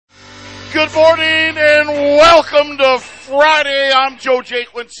Good morning and welcome to Friday. I'm Joe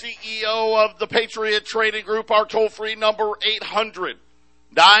Jaquin, CEO of the Patriot Trading Group. Our toll-free number,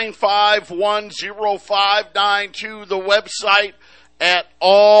 800-951-0592. The website at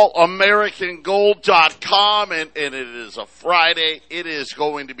allamericangold.com. And it is a Friday. It is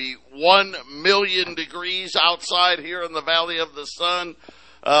going to be 1 million degrees outside here in the Valley of the Sun.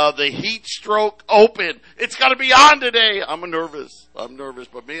 The Heat Stroke Open. It's going to be on today. I'm nervous, but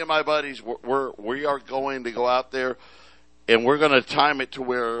me and my buddies, we are going to go out there, and we're going to time it to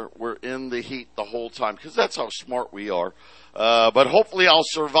where we're in the heat the whole time, because that's how smart we are. But hopefully I'll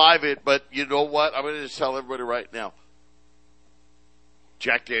survive it. But you know what? I'm going to just tell everybody right now.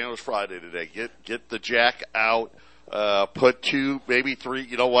 Jack Daniels Friday today. Get the Jack out. Put 2, maybe 3.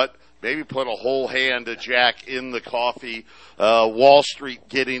 You know what? Maybe put a whole hand of Jack in the coffee. Wall Street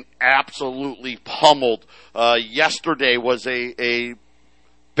getting absolutely pummeled. Yesterday was a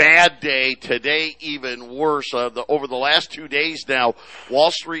bad day. Today even worse. Over the last 2 days now,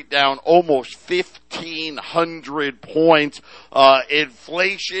 Wall Street down almost 1,500 points.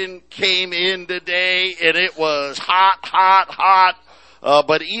 Inflation came in today, and it was hot.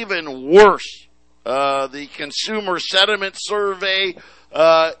 But even worse, the Consumer Sentiment Survey,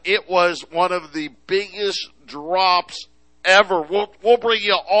 it was one of the biggest drops ever. We'll bring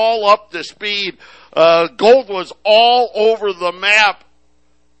you all up to speed. Gold was all over the map,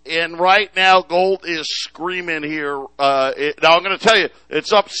 and right now gold is screaming here. Now I'm going to tell you,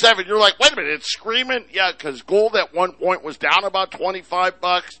 it's up 7. You're like, wait a minute, it's screaming? Yeah, because gold at one point was down about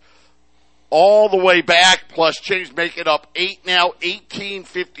 $25, all the way back, plus change, make it up 8 now,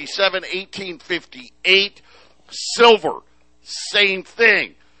 1857, 1858. Silver, same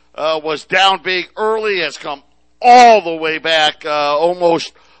thing, was down big early, has come all the way back,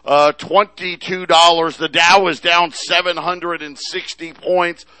 almost $22. The Dow is down 760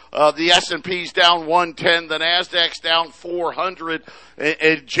 points. The S&P's down 110. The Nasdaq's down 400.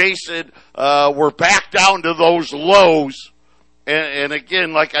 And Jason, we're back down to those lows. And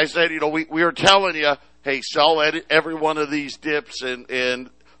again, like I said, we are telling you, hey, sell every one of these dips. And in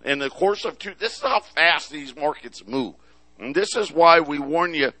the course of this is how fast these markets move. And this is why we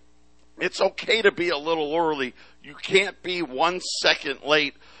warn you, it's okay to be a little early. You can't be 1 second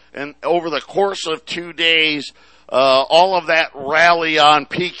late. And over the course of 2 days, all of that rally on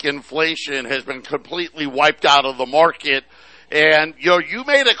peak inflation has been completely wiped out of the market. And, you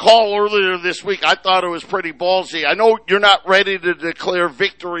made a call earlier this week. I thought it was pretty ballsy. I know you're not ready to declare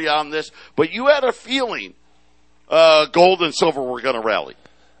victory on this, but you had a feeling gold and silver were going to rally.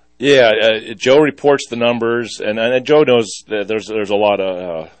 Yeah, Joe reports the numbers, and Joe knows that there's a lot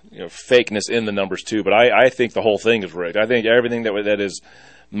of fakeness in the numbers too. But I think the whole thing is rigged. I think everything that is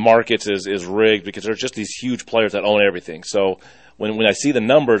markets is rigged, because there's just these huge players that own everything. So when I see the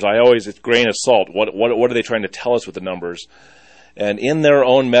numbers, it's grain of salt. What are they trying to tell us with the numbers? And in their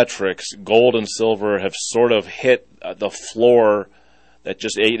own metrics, gold and silver have sort of hit the floor. That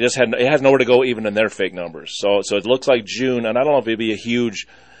it has nowhere to go even in their fake numbers. So it looks like June, and I don't know if it'd be a huge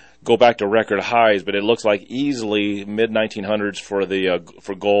go back to record highs, but it looks like easily mid-1900s for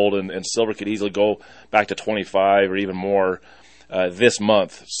gold, and silver could easily go back to 25 or even more this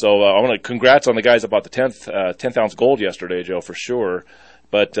month. So I want to congrats on the guys about the 10th ounce gold yesterday, Joe, for sure.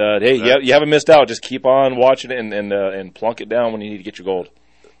 But hey, you haven't missed out. Just keep on watching it and plunk it down when you need to get your gold.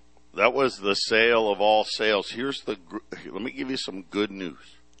 That was the sale of all sales. Let me give you some good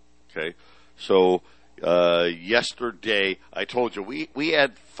news. Okay, so yesterday I told you we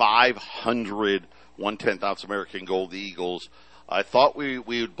had 500 1/10 ounce American Gold Eagles. I thought we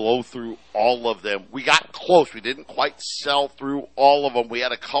would blow through all of them. We got close. We didn't quite sell through all of them. We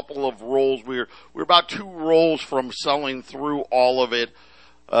had a couple of rolls. We were about 2 rolls from selling through all of it.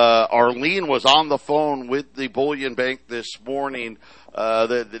 Arlene was on the phone with the Bullion Bank this morning.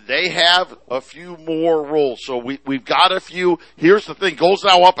 They have a few more rolls, so we've got a few. Here's the thing: gold's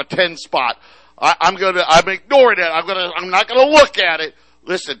now up a 10 spot. I'm ignoring it. I'm not gonna look at it.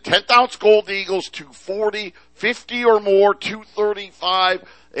 Listen, 10th ounce gold Eagles, 240, 50 or more, 235,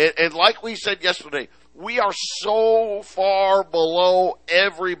 and like we said yesterday, we are so far below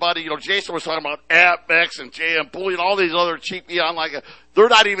everybody. Jason was talking about APMEX and JM Bullion, all these other cheap they're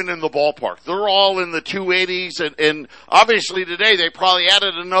not even in the ballpark. They're all in the 280s, and obviously today they probably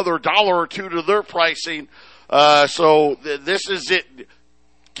added another $1 or $2 to their pricing. So this is it.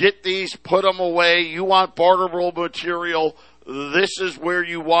 Get these, put them away. You want barterable material, this is where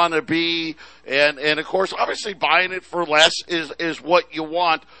you want to be. And of course, obviously buying it for less is what you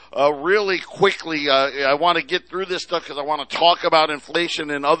want. Really quickly, I want to get through this stuff because I want to talk about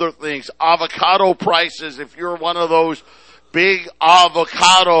inflation and other things. Avocado prices, if you're one of those big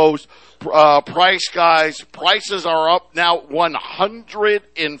avocados, price, guys. Prices are up now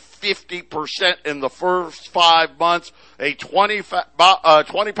 150% in the first 5 months. A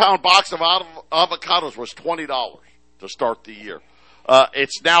 20-pound box of avocados was $20 to start the year.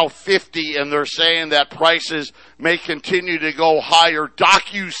 It's now 50, and they're saying that prices may continue to go higher.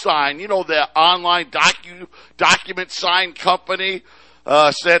 DocuSign, the online document sign company,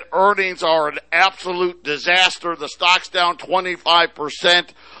 said earnings are an absolute disaster. The stock's down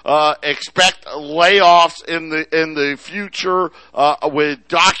 25%. Expect layoffs in the future with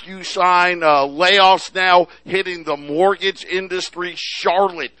DocuSign. Layoffs now hitting the mortgage industry.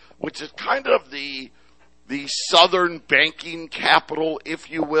 Charlotte, which is kind of the southern banking capital,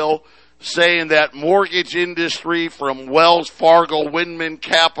 if you will, saying that mortgage industry from Wells Fargo, Windman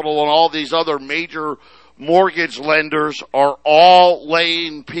Capital, and all these other major mortgage lenders are all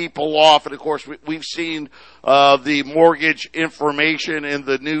laying people off. And, of course, we've seen the mortgage information in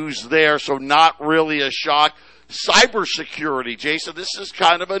the news there, so not really a shock. Cybersecurity, Jason, this is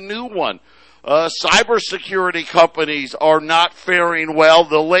kind of a new one. Cybersecurity companies are not faring well.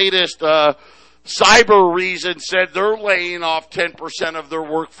 The latest Cyber Reason said they're laying off 10% of their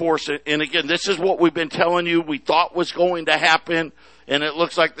workforce. And, again, this is what we've been telling you we thought was going to happen. And it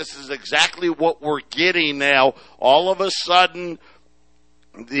looks like this is exactly what we're getting now. All of a sudden,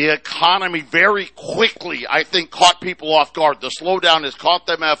 the economy very quickly, I think, caught people off guard. The slowdown has caught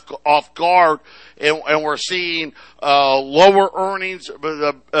them off guard, and we're seeing lower earnings.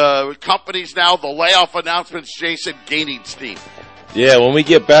 The companies now, the layoff announcements, Jason, gaining steam. Yeah, when we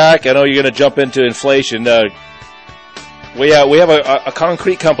get back, I know you're going to jump into inflation. We have a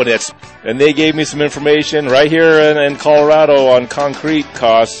concrete company and they gave me some information right here in Colorado on concrete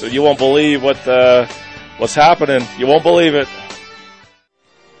costs. You won't believe what's happening. You won't believe it.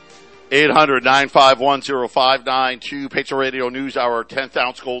 800-951-0592, Patriot Radio News Hour, 10th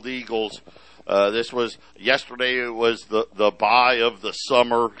Ounce Gold Eagles. This was yesterday. It was the buy of the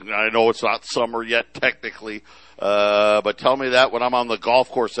summer. I know it's not summer yet technically. But tell me that when I'm on the golf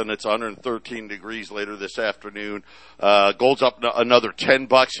course and it's 113 degrees later this afternoon. Gold's up another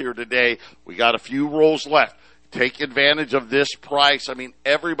 $10 here today. We got a few rolls left. Take advantage of this price. I mean,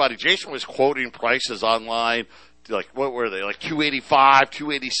 everybody. Jason was quoting prices online. Like, what were they? Like 285,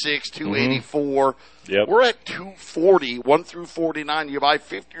 286, 284. Yep. We're at 240, 1 through 49. You buy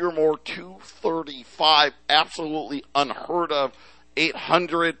 50 or more, 235. Absolutely unheard of.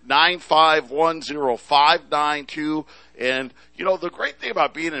 800-951-0592. And, the great thing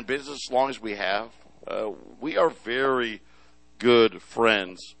about being in business as long as we have, we are very good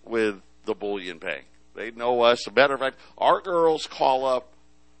friends with the Bullion Bank. They know us. As a matter of fact, our girls call up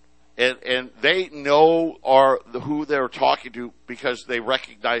and they know who they're talking to because they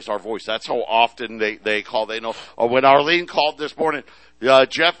recognize our voice. That's how often they call. They know. When Arlene called this morning,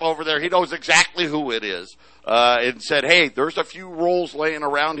 Jeff over there, he knows exactly who it is. And said, hey, there's a few rolls laying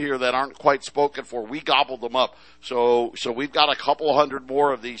around here that aren't quite spoken for. We gobbled them up. So we've got a couple hundred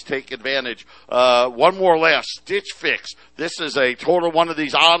more of these. Take advantage. One more last. Stitch Fix. This is a total one of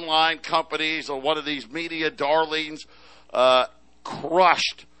these online companies or one of these media darlings,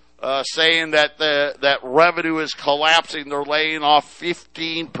 crushed. Saying that that revenue is collapsing. They're laying off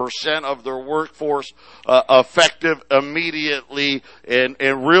 15% of their workforce, effective immediately. And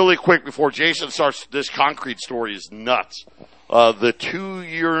really quick before Jason starts, this concrete story is nuts. The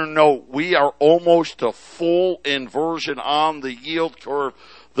 2-year note, we are almost to full inversion on the yield curve.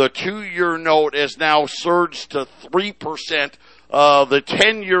 The 2-year note is now surged to 3%. The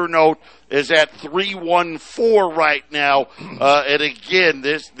 10-year note is at 3.14 right now. And again,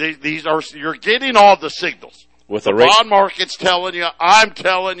 these are, you're getting all the signals. With the bond market's telling you, I'm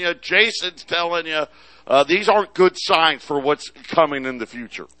telling you, Jason's telling you, these aren't good signs for what's coming in the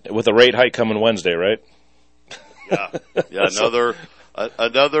future. With a rate hike coming Wednesday, right? Yeah,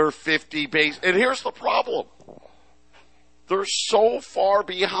 another 50 base. And here's the problem. They're so far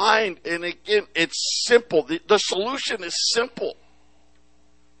behind. And again, it's simple. The solution is simple.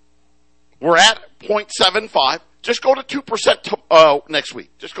 We're at 0.75. Just go to 2% next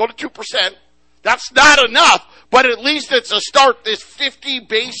week. Just go to 2%. That's not enough, but at least it's a start. This 50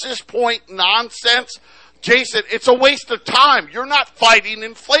 basis point nonsense, Jason, it's a waste of time. You're not fighting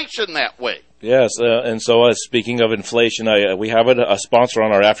inflation that way. Yes, and so speaking of inflation, we have a sponsor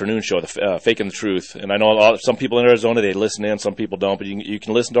on our afternoon show, Faking the Truth. And I know some people in Arizona, they listen in, some people don't, but you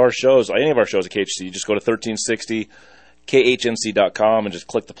can listen to our shows, any of our shows at KHC. You just go to 1360 KHNC.com and just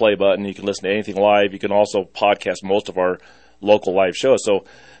click the play button. You can listen to anything live. You can also podcast most of our local live shows. So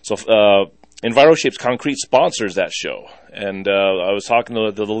EnviroShapes Concrete sponsors that show. And I was talking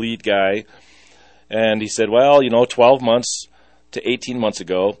to the lead guy, and he said, well, 12 months to 18 months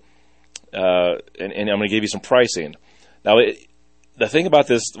ago, and I'm going to give you some pricing. Now, the thing about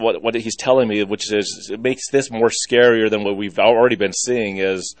this, what he's telling me, which is it makes this more scarier than what we've already been seeing,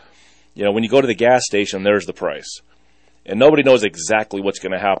 is, when you go to the gas station, there's the price. And nobody knows exactly what's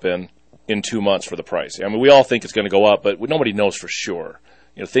going to happen in 2 months for the price. I mean, we all think it's going to go up, but nobody knows for sure.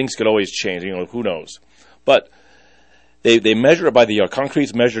 Things could always change. Who knows? But they measure it by the yard.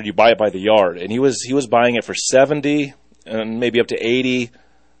 Concrete's measured. You buy it by the yard, and he was buying it for $70 and maybe up to $80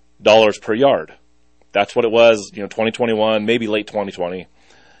 per yard. That's what it was. 2021, maybe late 2020.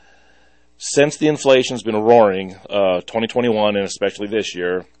 Since the inflation's been roaring, 2021 and especially this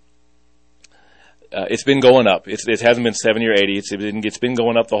year, it's been going up. It hasn't been 70 or 80. It's been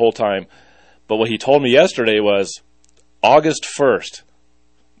going up the whole time. But what he told me yesterday was August 1st,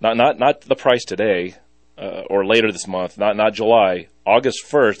 not the price today or later this month, not July. August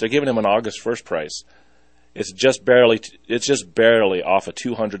 1st, they're giving him an August 1st price. It's just barely off of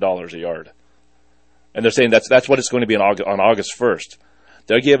 $200 a yard, and they're saying that's what it's going to be on August 1st.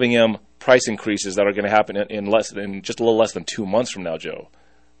 They're giving him price increases that are going to happen in just a little less than 2 months from now, Joe.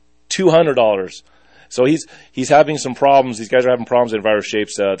 $200. So he's having some problems. These guys are having problems at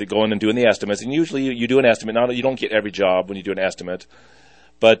EnviroShapes to go in and doing the estimates. And usually you do an estimate. Now you don't get every job when you do an estimate,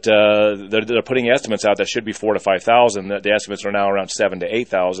 but they're putting estimates out that should be 4,000 to 5,000. The estimates are now around 7,000 to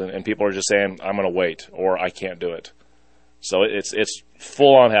 8,000, and people are just saying, "I'm going to wait," or "I can't do it." So it's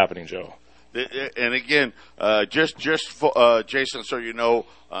full on happening, Joe. And again, Jason, so you know,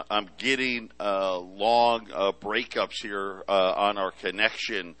 I'm getting long breakups here on our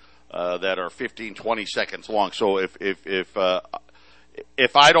connection that are 15, 20 seconds long. So if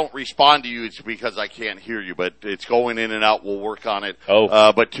I don't respond to you, it's because I can't hear you. But it's going in and out. We'll work on it.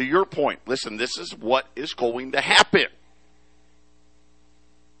 But to your point, listen, this is what is going to happen.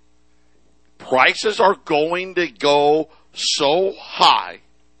 Prices are going to go so high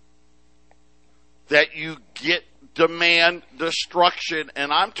that you get demand destruction,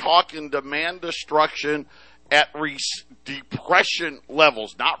 and I'm talking demand destruction at depression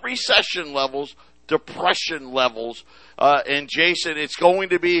levels, not recession levels, depression levels. And Jason, it's going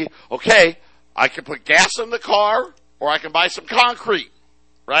to be, okay, I can put gas in the car or I can buy some concrete,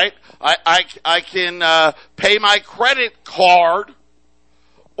 right? I can pay my credit card,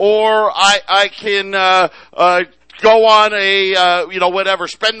 or I can go on a,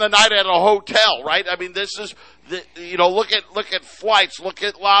 spend the night at a hotel, right? I mean, this is, look at flights, look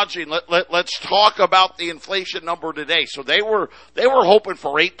at lodging. Let's talk about the inflation number today. So they were hoping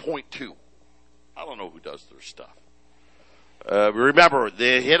for 8.2. I don't know who does their stuff. Remember,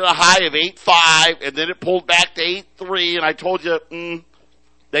 they hit a high of 8.5, and then it pulled back to 8.3, and I told you,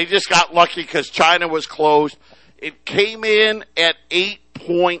 they just got lucky because China was closed. It came in at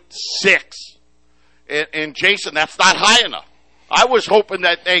 8.6. And Jason, that's not high enough. I was hoping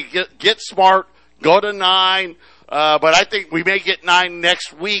that they get smart, go to 9, but I think we may get 9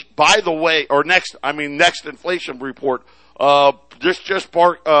 next week. By the way, or next inflation report.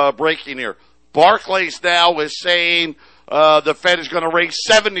 Breaking here. Barclays now is saying the Fed is going to raise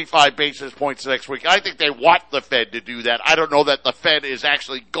 75 basis points next week. I think they want the Fed to do that. I don't know that the Fed is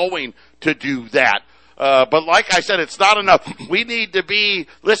actually going to do that. But like I said, it's not enough. We need to be,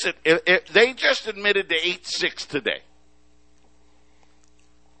 listen, if they just admitted to 8.6 today.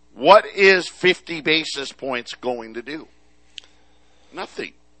 What is 50 basis points going to do?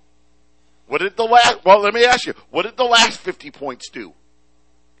 Nothing. Let me ask you, what did the last 50 points do?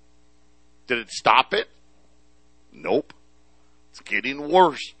 Did it stop it? Nope. It's getting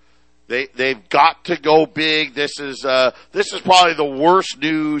worse. They've got to go big. This is probably the worst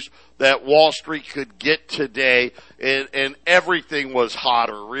news that Wall Street could get today, and everything was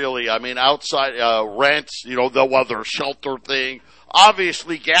hotter, really. I mean, outside rents, the weather shelter thing,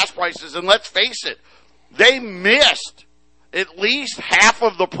 obviously gas prices, and let's face it, they missed at least half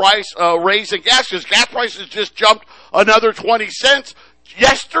of the price raise in gas, because gas prices just jumped another 20 cents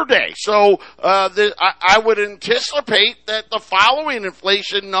yesterday. So I would anticipate that the following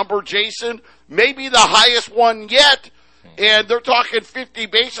inflation number, Jason, may be the highest one yet. And they're talking 50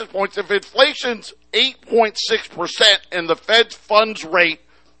 basis points. If inflation's 8.6% and the Fed's funds rate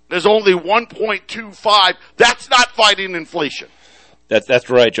is only 1.25, that's not fighting inflation. That's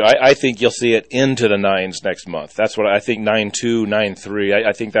right, Joe. I think you'll see it into the 9s next month. That's what I think. 9.2, 9.3.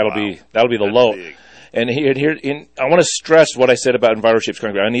 I think that'll be the low. Big. And here, I want to stress what I said about EnviroShapes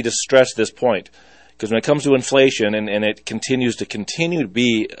concrete. I need to stress this point, because when it comes to inflation, and it continues to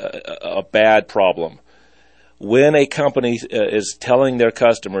be a bad problem. When a company is telling their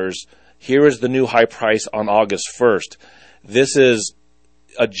customers, here is the new high price on August 1st, this is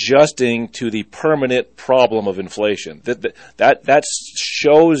adjusting to the permanent problem of inflation. That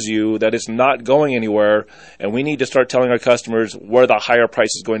shows you that it's not going anywhere, and we need to start telling our customers where the higher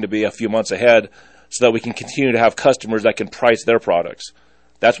price is going to be a few months ahead, so that we can continue to have customers that can price their products.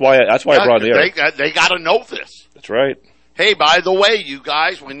 That's why I brought it there. They got to know this. That's right. Hey, by the way, you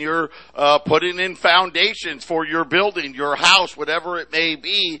guys, when you're putting in foundations for your building, your house, whatever it may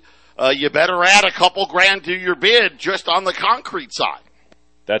be, you better add a couple grand to your bid just on the concrete side.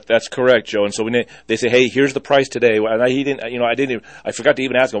 That's correct, Joe. And so when they say, "Hey, here's the price today," and I forgot to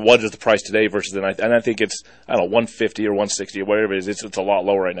even ask them what is the price today versus then. And I think it's 150 or 160 or whatever it is. It's a lot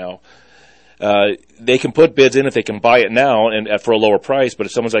lower right now. They can put bids in if they can buy it now and for a lower price. But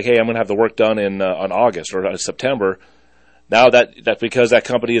if someone's like, "Hey, I'm going to have the work done in on August or September," now that because that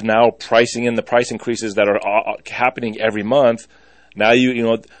company is now pricing in the price increases that are happening every month. Now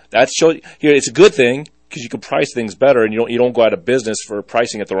that shows here it's a good thing because you can price things better and you don't go out of business for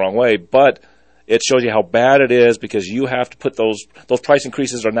pricing it the wrong way. But it shows you how bad it is because you have to put those price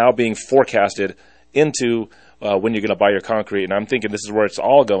increases are now being forecasted into when you're going to buy your concrete. And I'm thinking this is where it's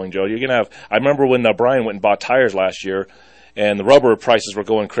all going, Joe. You're going to have. I remember when Brian went and bought tires last year. And the rubber prices were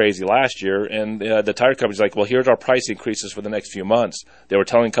going crazy last year, and the tire company's like, well, here's our price increases for the next few months. They were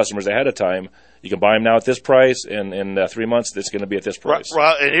telling customers ahead of time, you can buy them now at this price, and in 3 months, it's going to be at this price.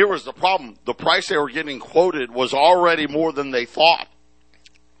 Right, and here was the problem. The price they were getting quoted was already more than they thought,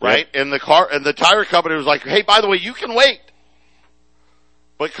 right? Yep. And the tire company was like, hey, by the way, you can wait.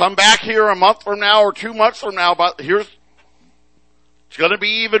 But come back here a month from now or 2 months from now, it's going to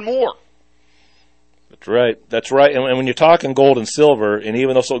be even more. That's right. And when you're talking gold and silver, and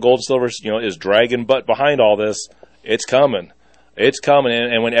even though gold and silver is dragging butt behind all this, it's coming. It's coming.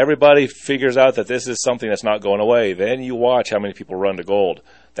 And when everybody figures out that this is something that's not going away, then you watch how many people run to gold.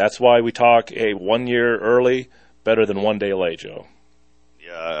 That's why we talk 1 year early, better than 1 day late, Joe.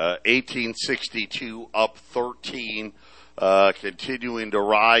 Yeah, 1862 up 13, continuing to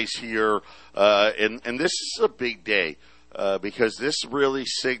rise here. And this is a big day because this really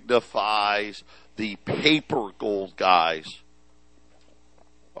signifies the paper gold guys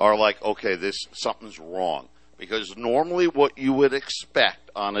are like, okay, something's wrong. Because normally what you would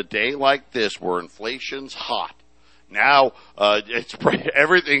expect on a day like this where inflation's hot, now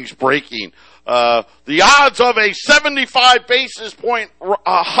everything's breaking. The odds of a 75 basis point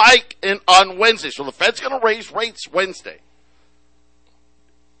hike on Wednesday. So the Fed's going to raise rates Wednesday.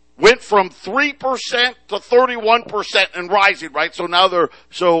 Went from 3% to 31% and rising, right? So now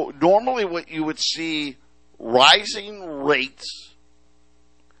so normally what you would see rising rates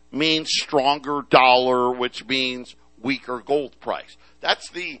means stronger dollar, which means weaker gold price. That's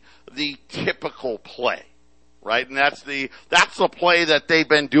the typical play, right? And that's the play that they've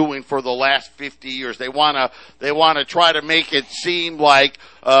been doing for the last 50 years. They want to try to make it seem like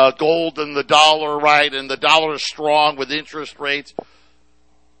gold and the dollar, right? And the dollar is strong with interest rates.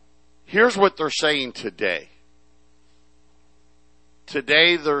 Here's what they're saying today.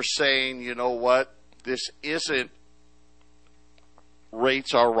 Today they're saying, you know what? This isn't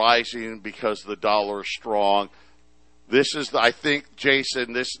rates are rising because the dollar is strong. This is, I think,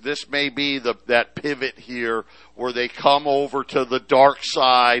 Jason, this may be that pivot here where they come over to the dark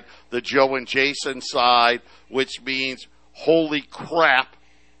side, the Joe and Jason side, which means, holy crap,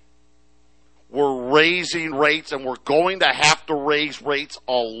 we're raising rates, and we're going to have to raise rates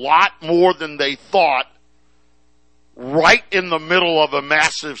a lot more than they thought right in the middle of a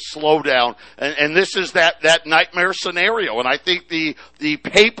massive slowdown. And this is that nightmare scenario. And I think the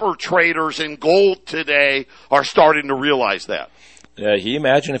paper traders in gold today are starting to realize that. Yeah, can you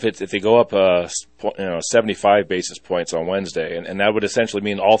imagine if they go up 75 basis points on Wednesday, and that would essentially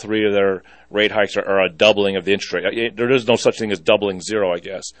mean all three of their rate hikes are a doubling of the interest rate. There is no such thing as doubling zero, I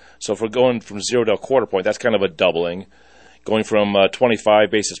guess. So if we're going from 0 to a quarter point, that's kind of a doubling. Going from 25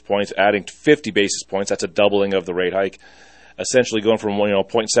 basis points, adding 50 basis points, that's a doubling of the rate hike. Essentially going from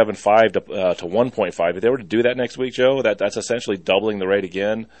 0.75 to 1.5. If they were to do that next week, Joe, that's essentially doubling the rate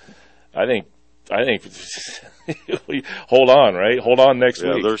again. I think hold on, right? Hold on next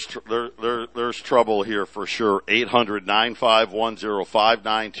week. There's trouble here for sure.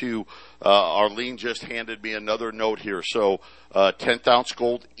 800-951-0592. Arlene just handed me another note here. So 10th ounce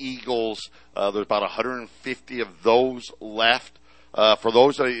gold Eagles, there's about 150 of those left. For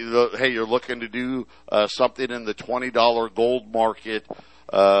those of you, hey, you're looking to do something in the $20 gold market,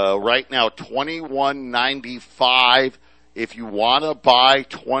 right now $21.95. If you want to buy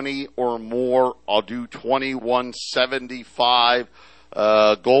 20 or more, I'll do $21.75.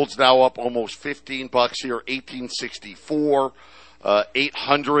 Gold's now up almost $15 here, $18.64.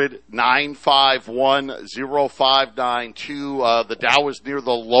 800-951-0592. The Dow is near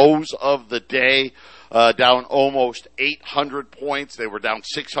the lows of the day, down almost 800 points. They were down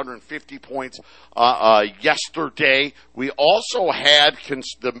 650 points yesterday. We also had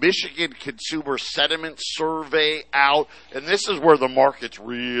the Michigan Consumer Sentiment Survey out, and this is where the markets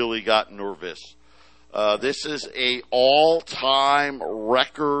really got nervous. This is a all-time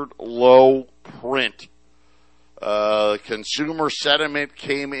record low print. Consumer sentiment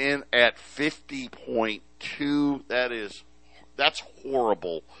came in at 50.2. That's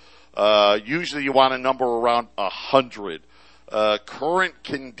horrible. Usually you want a number around 100. Current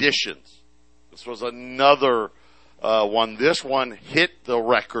conditions. This was another one. This one hit the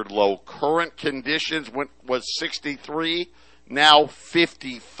record low. Current conditions was 63, now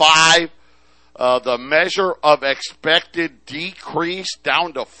 55. The measure of expected decrease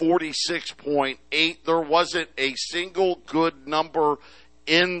down to 46.8. There wasn't a single good number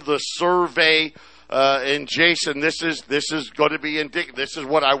in the survey. And Jason, this is going to be indicative. This is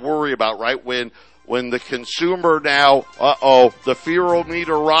what I worry about, right? When the consumer now, the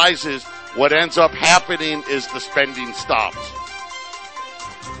fear-o-meter rises, what ends up happening is the spending stops.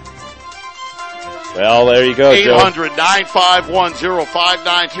 Well, there you go,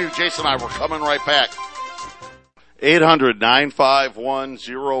 800-951-0592. Jason and I, we're coming right back.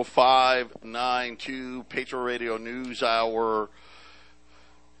 800-951-0592. Patriot Radio News Hour.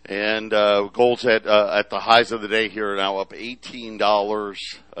 And gold's at the highs of the day here now up $18.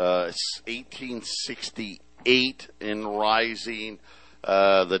 It's $18.68 and rising.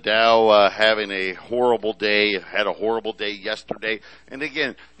 The Dow having a horrible day, had a horrible day yesterday. And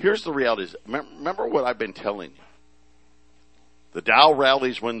again, here's the reality. Remember what I've been telling you. The Dow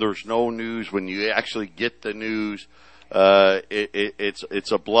rallies when there's no news, when you actually get the news.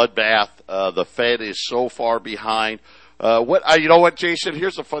 It's a bloodbath. The Fed is so far behind. You know what, Jason?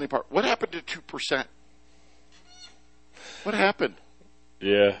 Here's the funny part. What happened to 2%? What happened?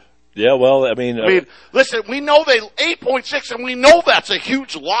 Yeah. Yeah, well, I mean, listen, we know 8.6, and we know that's a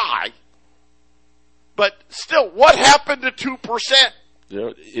huge lie. But still, what happened to 2%? You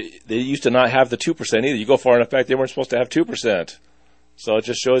know, they used to not have the 2% either. You go far enough back, they weren't supposed to have 2%. So it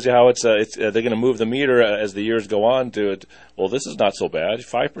just shows you how they're going to move the meter as the years go on to it. Well, this is not so bad.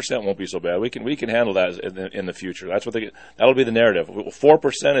 5% won't be so bad. We can handle that in the future. That'll be the narrative.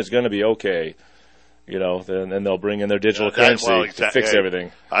 4% is going to be okay. You know, then they'll bring in their digital currency to fix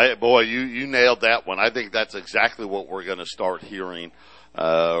everything. You nailed that one. I think that's exactly what we're going to start hearing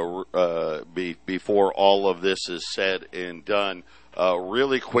before all of this is said and done.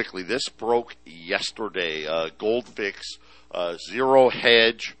 Really quickly, this broke yesterday. Goldfix, Zero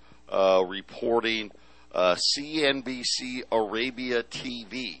Hedge, reporting CNBC Arabia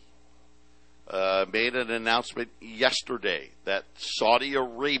TV made an announcement yesterday that Saudi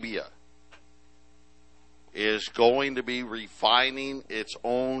Arabia is going to be refining its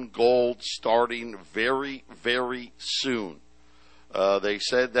own gold starting very, very soon. They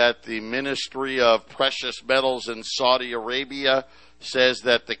said that the Ministry of Precious Metals in Saudi Arabia says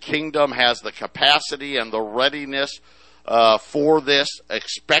that the kingdom has the capacity and the readiness for this,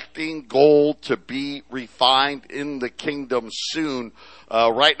 expecting gold to be refined in the kingdom soon.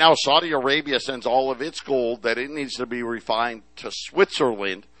 Right now, Saudi Arabia sends all of its gold that it needs to be refined to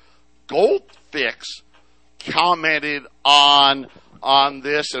Switzerland. Goldfix commented on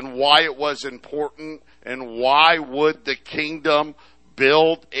this and why it was important and why would the kingdom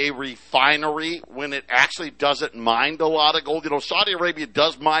build a refinery when it actually doesn't mine a lot of gold. You know, Saudi Arabia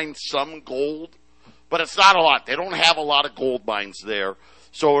does mine some gold, but it's not a lot. They don't have a lot of gold mines there.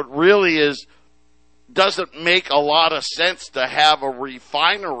 So it really doesn't make a lot of sense to have a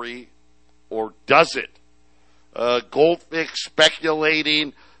refinery, or does it? Goldfix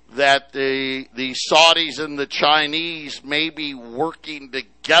speculating that the Saudis and the Chinese may be working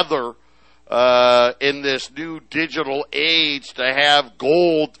together in this new digital age to have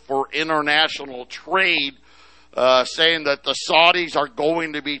gold for international trade, saying that the Saudis are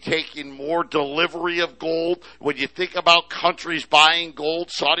going to be taking more delivery of gold. When you think about countries buying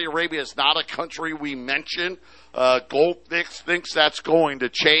gold, Saudi Arabia is not a country we mention. Goldfix thinks that's going to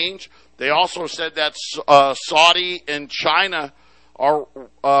change. They also said that Saudi and China are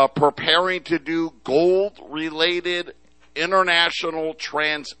preparing to do gold-related international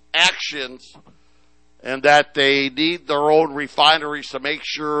transactions, and that they need their own refineries to make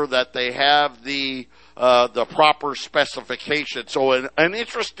sure that they have the proper specification. So an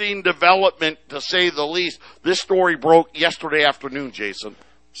interesting development, to say the least. This story broke yesterday afternoon, Jason.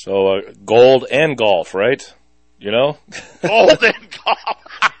 So gold and golf, right? You know? Gold and golf.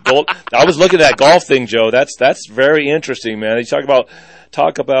 gold. I was looking at that golf thing, Joe. That's very interesting, man. You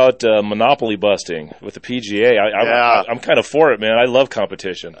talk about monopoly busting with the PGA. I'm kind of for it, man. I love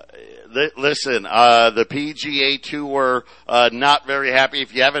competition. Listen, the PGA Tour, not very happy.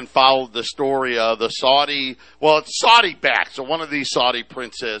 If you haven't followed the story, it's Saudi backed. So one of these Saudi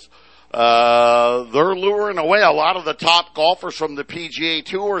princes, they're luring away a lot of the top golfers from the PGA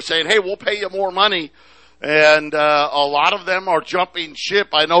Tour, saying, hey, we'll pay you more money. And a lot of them are jumping ship.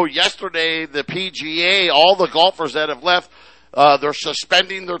 I know yesterday the PGA, all the golfers that have left, they're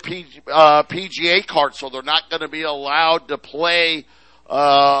suspending their PGA cards, so they're not going to be allowed to play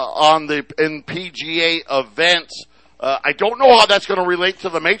in PGA events. I don't know how that's going to relate to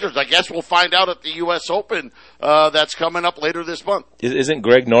the majors. I guess we'll find out at the U.S. Open that's coming up later this month. Isn't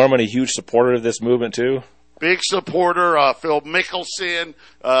Greg Norman a huge supporter of this movement too? Big supporter. Phil Mickelson,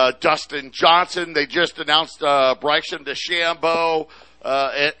 Dustin Johnson. They just announced Bryson DeChambeau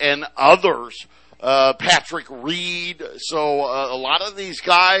and others. Patrick Reed. So a lot of these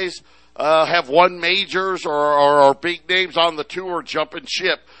guys have won majors or are big names on the tour jumping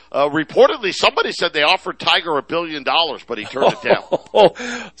ship. Reportedly, somebody said they offered Tiger $1 billion, but he turned it down.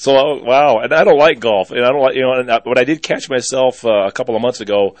 So, wow. And I don't like golf. And I don't like, but I did catch myself a couple of months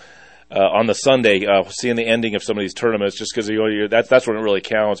ago on the Sunday seeing the ending of some of these tournaments, just because that's when it really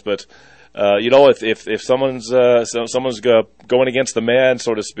counts. But if someone's going against the man,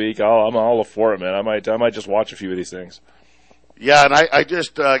 so to speak, I'm all for it, man. I might just watch a few of these things. Yeah, and I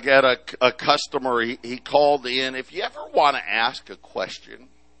just got a customer. He called in. If you ever want to ask a question,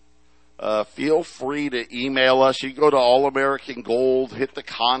 feel free to email us. You go to All American Gold, hit the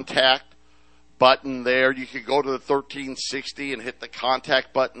contact button there. You can go to the 1360 and hit the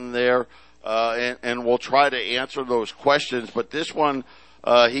contact button there, and we'll try to answer those questions. But this one,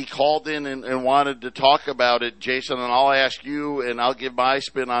 he called in and wanted to talk about it, Jason, and I'll ask you, and I'll give my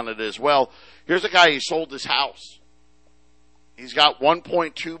spin on it as well. Here's a guy, he sold his house. He's got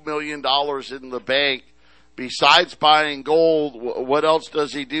 $1.2 million in the bank. Besides buying gold, what else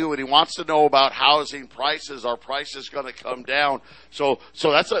does he do? And he wants to know about housing prices. Are prices going to come down? So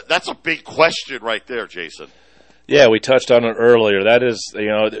that's a big question right there, Jason. Yeah, we touched on it earlier. That is,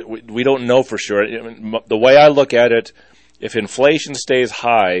 we don't know for sure. The way I look at it, if inflation stays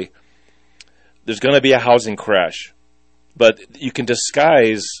high, there's going to be a housing crash. But you can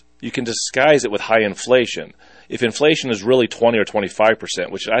disguise it with high inflation. If inflation is really 20 or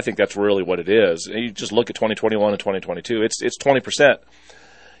 25%, which I think that's really what it is, and you just look at 2021 and 2022, it's 20%.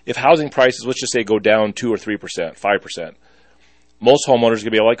 If housing prices, let's just say, go down 2 or 3%, 5%, most homeowners are going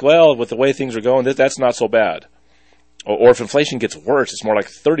to be like, well, with the way things are going, that's not so bad. Or if inflation gets worse, it's more like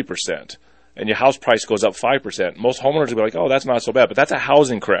 30%, and your house price goes up 5%. Most homeowners will be like, oh, that's not so bad, but that's a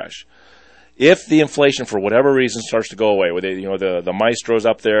housing crash. If the inflation, for whatever reason, starts to go away, where the maestros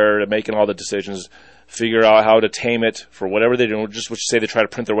up there making all the decisions, figure out how to tame it for whatever they do, just say they try to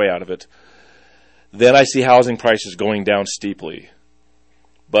print their way out of it, then I see housing prices going down steeply.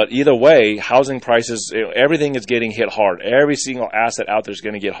 But either way, housing prices, everything is getting hit hard. Every single asset out there is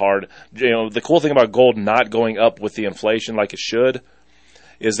going to get hard. The cool thing about gold not going up with the inflation like it should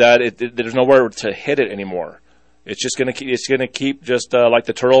is that there's nowhere to hit it anymore. It's just going to keep just like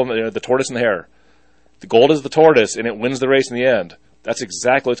the turtle, the tortoise and the hare. The gold is the tortoise, and it wins the race in the end. That's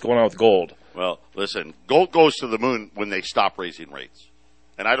exactly what's going on with gold. Well, listen, gold goes to the moon when they stop raising rates.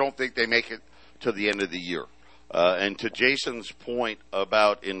 And I don't think they make it to the end of the year. And to Jason's point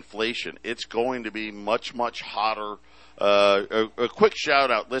about inflation, it's going to be much, much hotter. A quick shout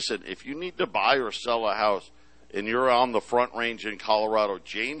out. Listen, if you need to buy or sell a house and you're on the Front Range in Colorado,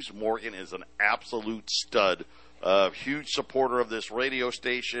 James Morgan is an absolute stud. Huge supporter of this radio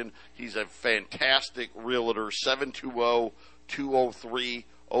station. He's a fantastic realtor.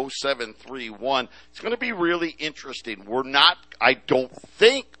 720-203-0731. It's going to be really interesting. I don't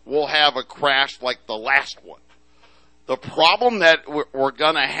think we'll have a crash like the last one. The problem that we're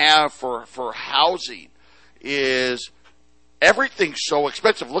going to have for housing is everything's so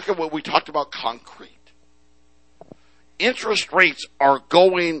expensive. Look at what we talked about, concrete. Interest rates are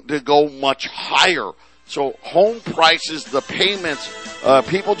going to go much higher. So home prices, the payments,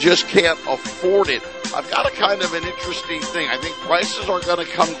 people just can't afford it. I've got a kind of an interesting thing. I think prices are going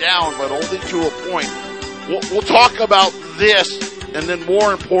to come down, but only to a point. We'll talk about this, and then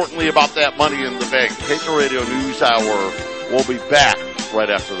more importantly about that money in the bank. Patriot Radio News Hour. We'll be back right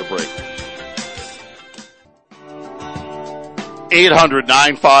after the break.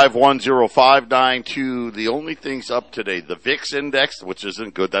 800-951-0592. The only things up today, the VIX index, which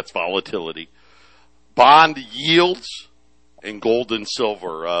isn't good, that's volatility. Bond yields and gold and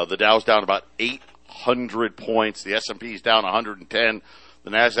silver. The Dow's down about 800 points. The S&P is down 110.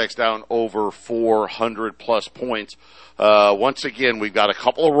 The Nasdaq's down over 400 plus points. Once again, we've got a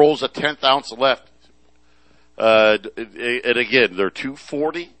couple of rolls of 10th ounce left. And again, they're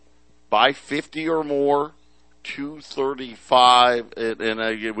 240, buy 50 or more, 235,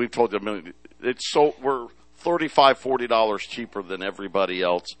 and we've told them we're $35, $40 cheaper than everybody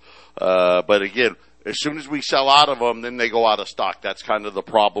else. But again, as soon as we sell out of them, then they go out of stock. That's kind of the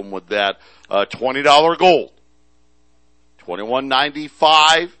problem with that. $20 gold,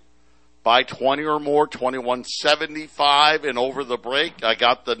 $21.95. Buy 20 or more, $21.75. And over the break, I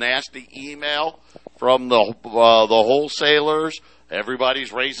got the nasty email from the wholesalers.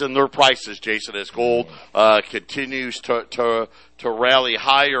 Everybody's raising their prices, Jason, as gold continues to rally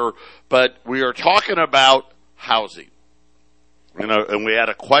higher. But we are talking about housing. And we had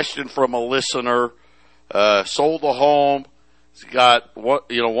a question from a listener. Sold a home. He's got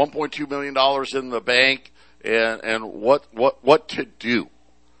 $1.2 million in the bank, and what to do?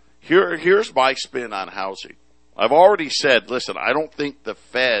 Here's my spin on housing. I've already said, listen, I don't think the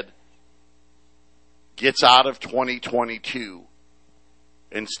Fed gets out of 2022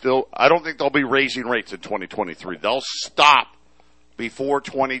 and I don't think they'll be raising rates in 2023. They'll stop before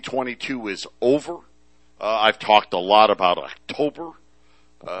 2022 is over. I've talked a lot about October.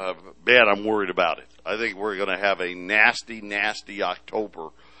 Man, I'm worried about it. I think we're going to have a nasty, nasty October.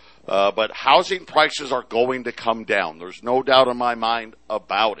 But housing prices are going to come down. There's no doubt in my mind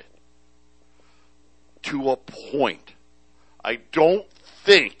about it. To a point. I don't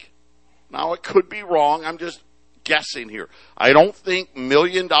think, now it could be wrong, I'm just guessing here. I don't think $1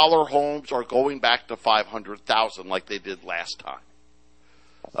 million homes are going back to 500,000 like they did last time.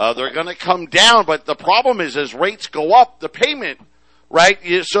 They're going to come down, but the problem is as rates go up, the payment, right?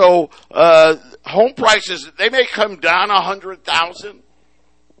 So home prices, they may come down 100,000,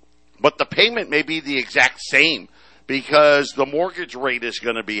 but the payment may be the exact same because the mortgage rate is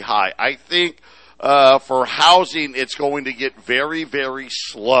going to be high. I think for housing, it's going to get very, very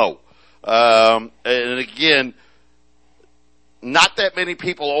slow. And again, not that many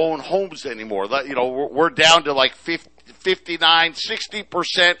people own homes anymore. We're down to like 59, 60%,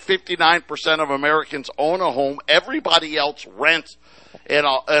 59% of Americans own a home. Everybody else rents. And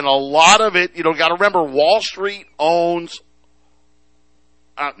a lot of it, got to remember, Wall Street owns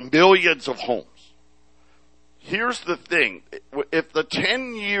millions of homes. Here's the thing. If the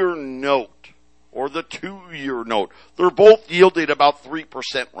 10-year note or the 2-year note, they're both yielding about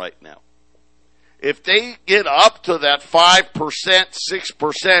 3% right now. If they get up to that 5%,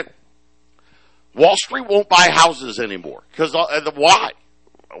 6%, Wall Street won't buy houses anymore. Because why?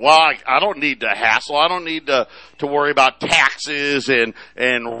 Well, I don't need to hassle. I don't need to worry about taxes and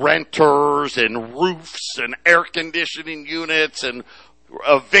renters and roofs and air conditioning units and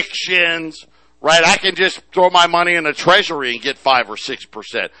evictions. Right? I can just throw my money in the treasury and get 5 or 6%.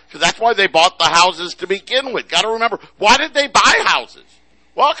 Because that's why they bought the houses to begin with. Got to remember, why did they buy houses?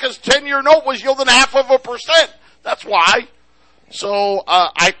 Well, because 10-year note was yielding 0.5%. That's why. So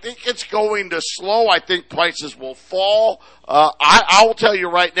I think it's going to slow. I think prices will fall. I will tell you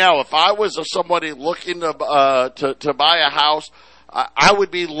right now, if I was somebody looking to buy a house, I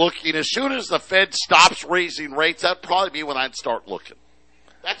would be looking as soon as the Fed stops raising rates. That'd probably be when I'd start looking.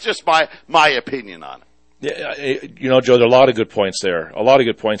 That's just my opinion on it. Yeah, Joe, there are a lot of good points there. A lot of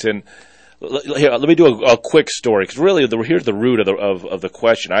good points. And here, let me do a quick story, because really here's the root of the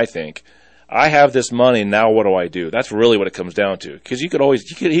question, I think. I have this money, now what do I do? That's really what it comes down to. Because he could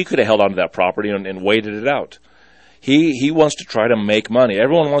have held on to that property and waited it out. He wants to try to make money.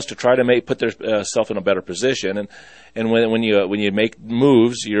 Everyone wants to try to put their self in a better position. And when you make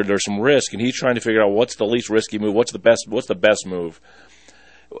moves, there's some risk, and he's trying to figure out what's the least risky move, what's the best move.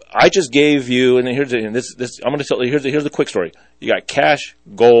 I just gave you, and I'm going to tell you. Here's the quick story. You got cash,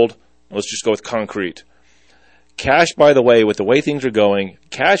 gold. Let's just go with concrete. Cash, by the way, with the way things are going,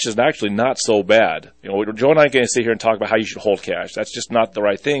 cash is actually not so bad. Joe and I are going to sit here and talk about how you should hold cash. That's just not the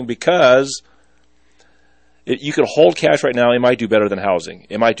right thing, because you could hold cash right now. It might do better than housing.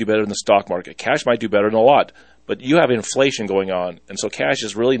 It might do better than the stock market. Cash might do better than a lot. But you have inflation going on, and so cash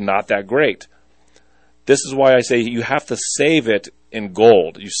is really not that great. This is why I say you have to save it in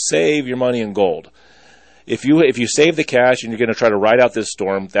gold. You save your money in gold. If you save the cash and you're going to try to ride out this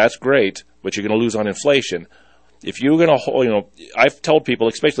storm, that's great, but you're going to lose on inflation. If you're going to hold, I've told people,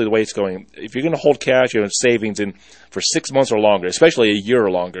 especially the way it's going, if you're going to hold cash, savings for 6 months or longer, especially a year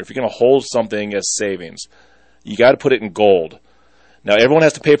or longer, if you're going to hold something as savings, you got to put it in gold. Now, everyone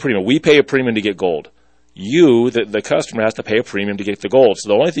has to pay a premium. We pay a premium to get gold. You, the customer, has to pay a premium to get the gold. So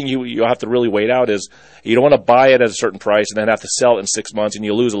the only thing you have to really wait out is you don't want to buy it at a certain price and then have to sell it in 6 months and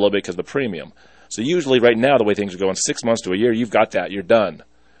you lose a little bit because of the premium. So usually right now, the way things are going, 6 months to a year, you've got that. You're done.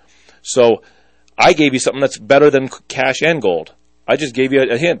 So I gave you something that's better than cash and gold. I just gave you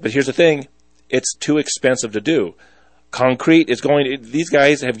a hint. But here's the thing. It's too expensive to do. Concrete is these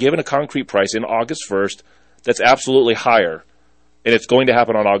guys have given a concrete price in August 1st that's absolutely higher. And it's going to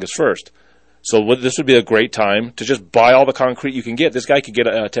happen on August 1st. So this would be a great time to just buy all the concrete you can get. This guy could get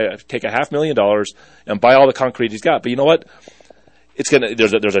take $500,000 and buy all the concrete he's got. But you know what?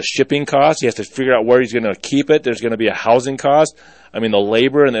 There's a shipping cost. He has to figure out where he's going to keep it. There's going to be a housing cost. I mean, the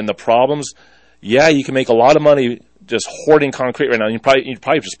labor and the problems. Yeah, you can make a lot of money just hoarding concrete right now. You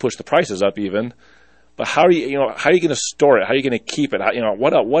probably just push the prices up even. But how are you going to store it? How are you going to keep it?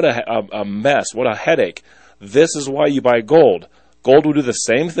 What a mess. What a headache. This is why you buy gold. Gold will do the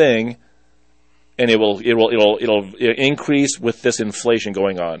same thing, and it'll increase with this inflation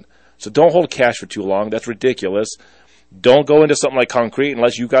going on. So don't hold cash for too long. That's ridiculous. Don't go into something like concrete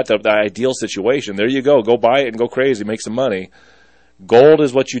unless you got the ideal situation. There you go. Go buy it and go crazy. Make some money. Gold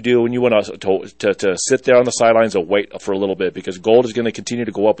is what you do when you want to sit there on the sidelines and wait for a little bit, because gold is going to continue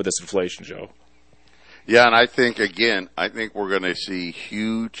to go up with this inflation, Joe. Yeah, and I think we're going to see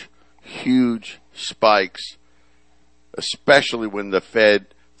huge spikes, especially when the Fed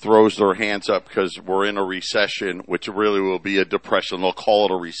throws their hands up, because we're in a recession, which really will be a depression. They'll call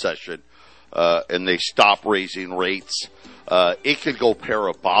it a recession, and they stop raising rates. It could go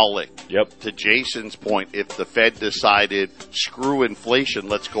parabolic. Yep. To Jason's point, if the Fed decided, screw inflation,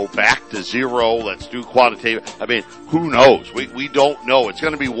 let's go back to zero, let's do quantitative. I mean, who knows? We don't know. It's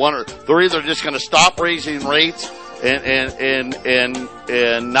going to be they're either just going to stop raising rates and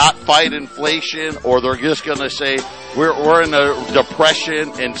not fight inflation, or they're just going to say we're in a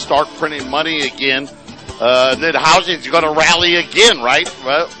depression and start printing money again. Then housing's going to rally again, right?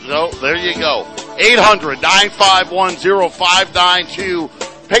 Well, so there you go.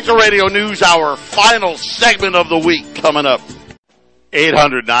 800-951-0592. Patriot Radio News Hour, final segment of the week coming up.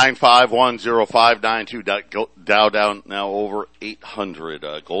 800-951-0592. Dow down now over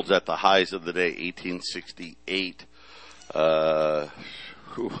 800. Gold's at the highs of the day, 1868.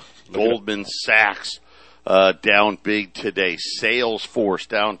 Goldman Sachs down big today. Salesforce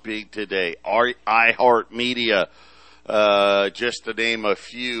down big today. iHeartMedia, just to name a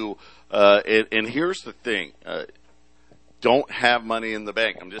few. And here's the thing. Don't have money in the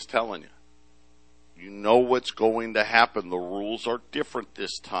bank. I'm just telling you. You know what's going to happen. The rules are different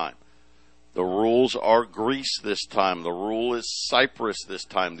this time. The rules are Greece this time. The rule is Cyprus this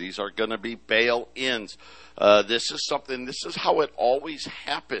time. These are going to be bail-ins. This is how it always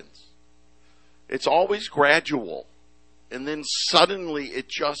happens. It's always gradual. And then suddenly it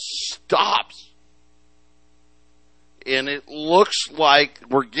just stops. And it looks like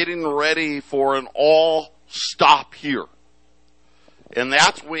we're getting ready for an all-stop here. And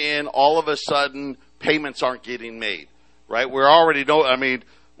that's when all of a sudden payments aren't getting made, right? We know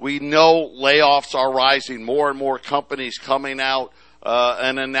layoffs are rising. More and more companies coming out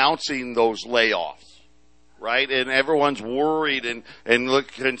and announcing those layoffs, right? And everyone's worried, and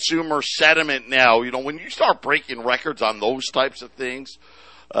look, consumer sentiment now, when you start breaking records on those types of things,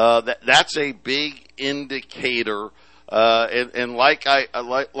 that's a big indicator. And like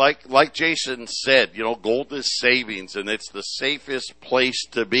Jason said, gold is savings, and it's the safest place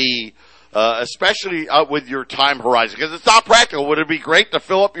to be, especially with your time horizon, because it's not practical. Would it be great to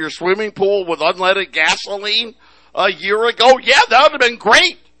fill up your swimming pool with unleaded gasoline a year ago? Yeah, that would have been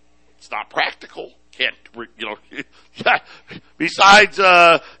great. It's not practical. Can't, besides,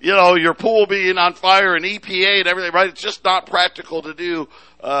 your pool being on fire and EPA and everything, right? It's just not practical to do.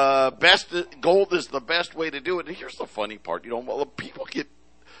 Gold is the best way to do it. And here's the funny part, people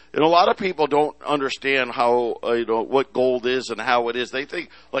a lot of people don't understand how, what gold is and how it is. They think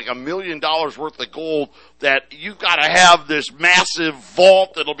like $1 million worth of gold, that you gotta have this massive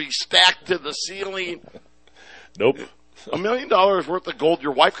vault that'll be stacked to the ceiling. Nope. $1 million worth of gold,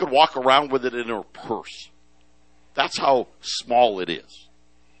 your wife could walk around with it in her purse. That's how small it is.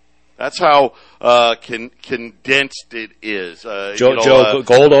 That's how condensed it is. Joe,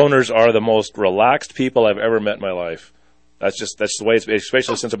 gold owners are the most relaxed people I've ever met in my life. That's the way it's,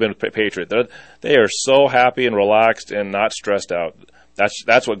 especially since I've been a Patriot. They are so happy and relaxed and not stressed out.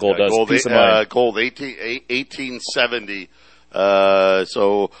 That's what gold does. Peace of mind. Gold 1870.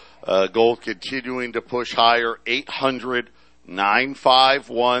 Gold continuing to push higher.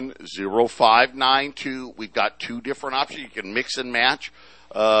 800-951-0592. We've got two different options. You can mix and match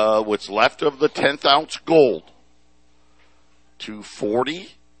what's left of the 10th ounce gold. 240,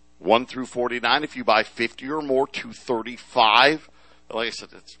 1 through 49. If you buy 50 or more, 235. Like I said,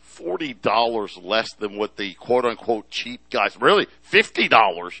 it's $40 less than what the quote unquote cheap guys, really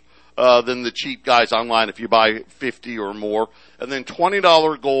 $50 than the cheap guys online if you buy 50 or more. And then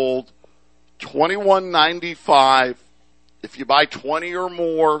 $20 gold, $21.95. If you buy 20 or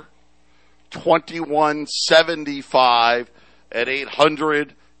more, $21.75 at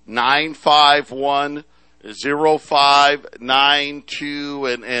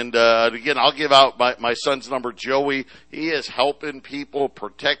 800-951-0592. And again, I'll give out my son's number, Joey. He is helping people,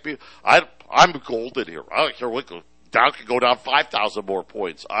 protect people. I'm golden here. I don't care what down could go down 5,000 more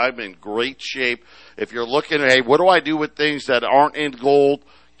points. I'm in great shape. If you're looking, hey, what do I do with things that aren't in gold?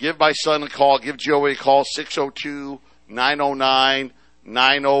 Give my son a call. Give Joey a call,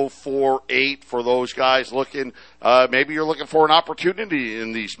 602-909-9048 for those guys looking. Maybe you're looking for an opportunity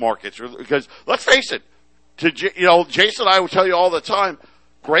in these markets. Because let's face it, Jason and I will tell you all the time,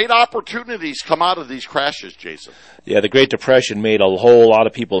 great opportunities come out of these crashes, Jason. Yeah, the Great Depression made a whole lot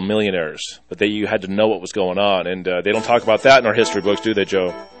of people millionaires, but you had to know what was going on. And they don't talk about that in our history books, do they,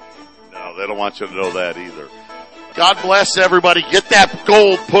 Joe? No, they don't want you to know that either. God bless everybody. Get that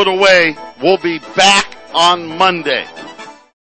gold put away. We'll be back on Monday.